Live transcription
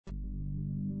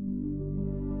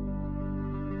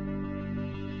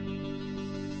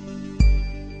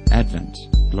Advent,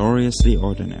 gloriously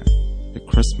ordinary, the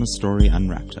Christmas story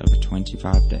unwrapped over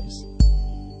 25 days.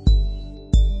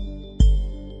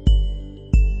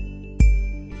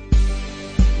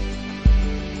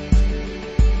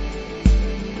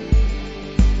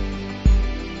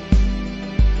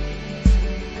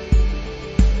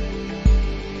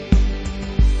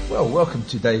 Well, welcome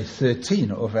to day 13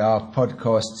 of our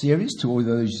podcast series. To all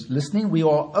those listening, we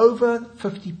are over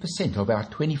 50% of our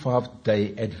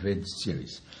 25-day Advent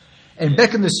series. And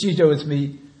back in the studio with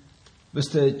me,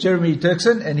 Mr. Jeremy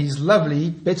Dirksen and his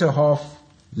lovely better half,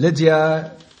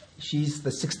 Lydia. She's the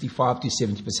 65 to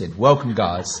 70%. Welcome,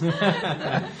 guys. You're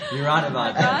right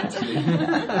about that.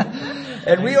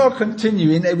 And we are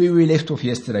continuing where we left off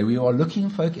yesterday. We are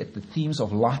looking, folk, at the themes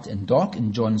of light and dark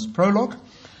in John's prologue.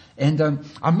 And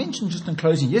I mentioned just in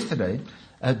closing yesterday,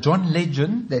 John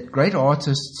Legend, that great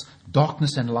artist's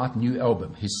Darkness and Light new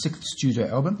album, his 6th studio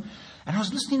album. And I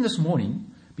was listening this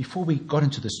morning, before we got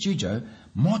into the studio,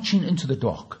 Marching into the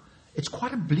Dark. It's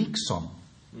quite a bleak song,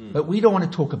 but we don't want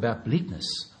to talk about bleakness.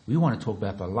 We want to talk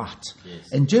about the light.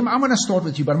 Yes. And Jim, I'm going to start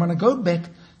with you, but I'm going to go back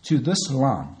to this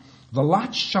line. The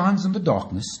light shines in the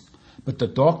darkness, but the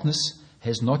darkness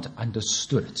has not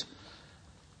understood it.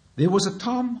 There was a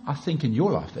time, I think, in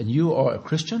your life, and you are a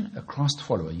Christian, a Christ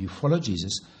follower, you follow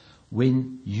Jesus,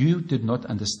 when you did not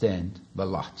understand the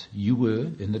light. You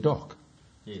were in the dark.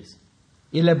 Yes.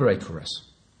 Elaborate for us.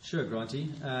 Sure, Granty.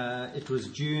 It was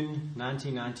June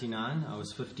 1999. I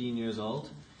was 15 years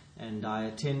old, and I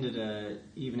attended an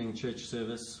evening church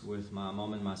service with my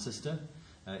mom and my sister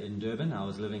in Durban. I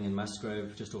was living in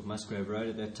Musgrave, just off Musgrave Road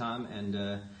at that time, and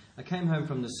I came home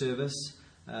from the service.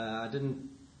 I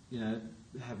didn't,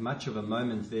 have much of a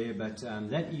moment there, but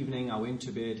that evening I went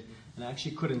to bed and I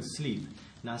actually couldn't sleep.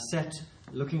 And I sat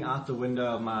looking out the window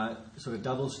of my sort of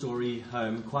double-story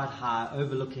home, quite high,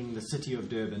 overlooking the city of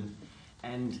Durban,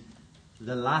 and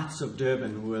the lights of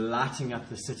Durban were lighting up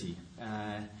the city.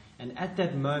 And at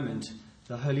that moment,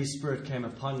 the Holy Spirit came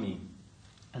upon me,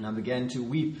 and I began to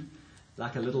weep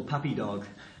like a little puppy dog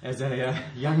as a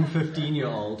young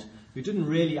 15-year-old who didn't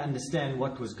really understand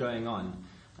what was going on.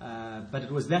 But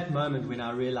it was that moment when I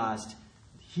realized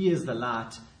He is the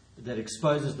light that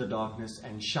exposes the darkness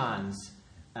and shines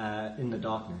in the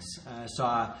darkness. So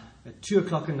at 2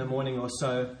 o'clock in the morning or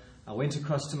so, I went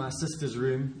across to my sister's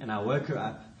room and I woke her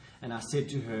up and I said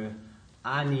to her,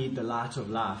 I need the light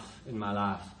of life in my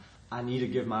life. I need to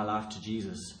give my life to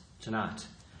Jesus tonight.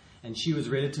 And she was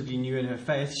relatively new in her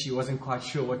faith. She wasn't quite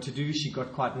sure what to do. She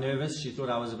got quite nervous. She thought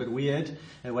I was a bit weird,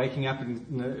 waking up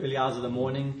in the early hours of the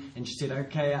morning. And she said,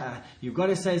 okay, you've got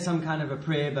to say some kind of a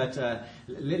prayer, but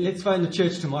let's phone the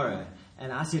church tomorrow.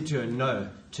 And I said to her, no,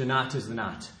 tonight is the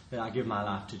night that I give my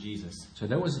life to Jesus. So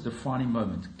that was a defining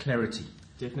moment, clarity.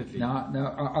 Definitely. Now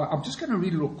I'm just going to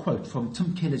read a little quote from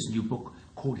Tim Keller's new book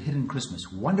called Hidden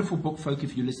Christmas. Wonderful book, folk.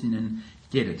 If you're listening in,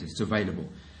 get it. It's available.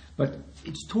 But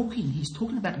he's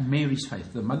talking about Mary's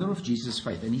faith, the mother of Jesus'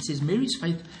 faith. And he says Mary's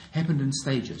faith happened in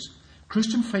stages.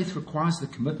 Christian faith requires the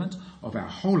commitment of our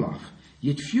whole life.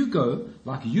 Yet few go,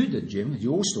 like you did, Jim,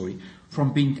 your story,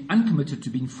 from being uncommitted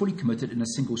to being fully committed in a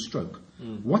single stroke.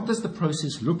 What does the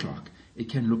process look like?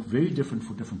 It can look very different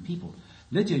for different people.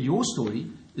 Lydia, your story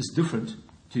is different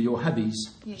to your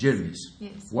hubby's, yes. Jeremy's.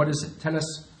 Yes. What is it? Tell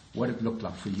us what it looked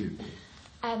like for you.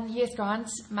 Yes, Grant,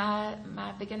 my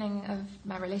beginning of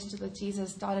my relationship with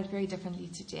Jesus started very differently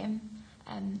to Jem.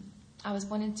 I was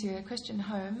born into a Christian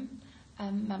home.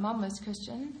 My mom was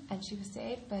Christian and she was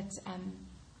saved, but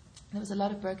there was a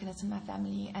lot of brokenness in my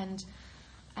family. And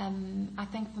I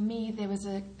think for me there was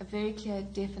a very clear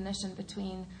definition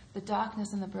between the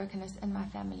darkness and the brokenness in my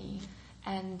family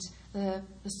and the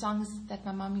songs that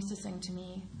my mom used to sing to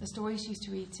me, the stories she used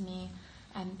to read to me,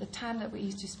 and the time that we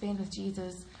used to spend with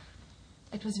Jesus.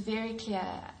 It was very clear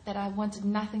that I wanted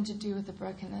nothing to do with the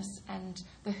brokenness and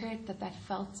the hurt that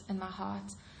felt in my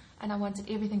heart. And I wanted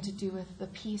everything to do with the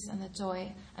peace and the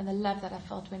joy and the love that I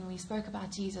felt when we spoke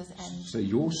about Jesus. And so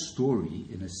your story,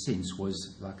 in a sense,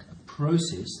 was like a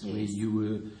process, yes,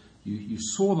 where you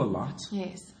saw the light,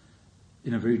 yes,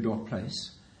 in a very dark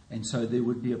place. And so there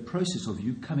would be a process of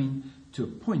you coming to a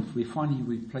point where finally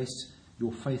we placed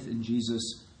your faith in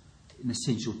Jesus, in a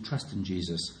sense, your trust in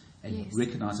Jesus. And yes,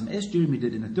 recognize him, as Jeremy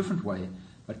did in a different way,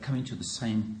 but coming to the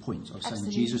same point of saying,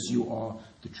 absolutely, Jesus, you are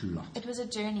the true light. It was a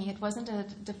journey. It wasn't a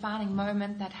defining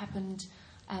moment that happened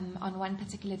on one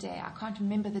particular day. I can't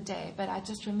remember the day, but I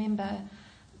just remember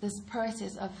this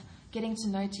process of getting to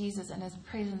know Jesus and his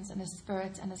presence and his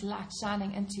spirit and his light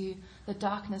shining into the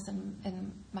darkness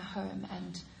in my home.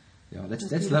 And yeah,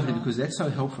 that's lovely, because that's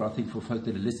so helpful, I think, for folk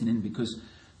that are listening, because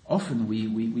often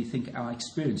we think our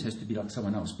experience has to be like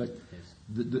someone else, but yes,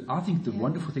 I think the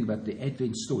wonderful thing about the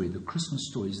Advent story, the Christmas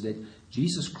story, is that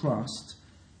Jesus Christ,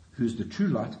 who's the true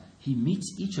light, he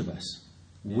meets each of us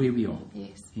where we are.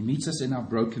 Yes. He meets us in our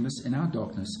brokenness, in our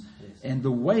darkness. Yes. And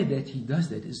the way that he does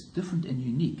that is different and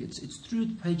unique. It's through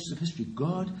the pages of history.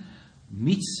 God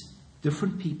meets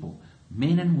different people,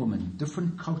 men and women,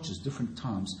 different cultures, different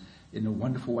times, in a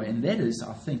wonderful way. And that is,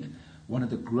 I think, one of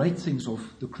the great things of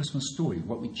the Christmas story.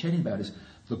 What we're chatting about is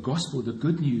the gospel, the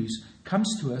good news,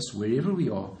 comes to us wherever we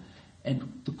are.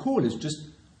 And the call is just,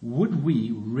 would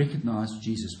we recognize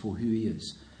Jesus for who he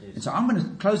is? Yes. And so I'm going to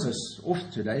close us off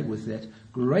today with that.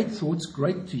 Great thoughts.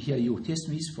 Great to hear your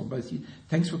testimonies from both of you.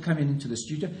 Thanks for coming into the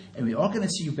studio. And we are going to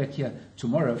see you back here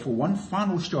tomorrow for one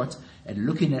final shot at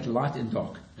looking at light and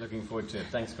dark. Looking forward to it.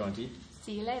 Thanks, Granty.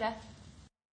 See you later.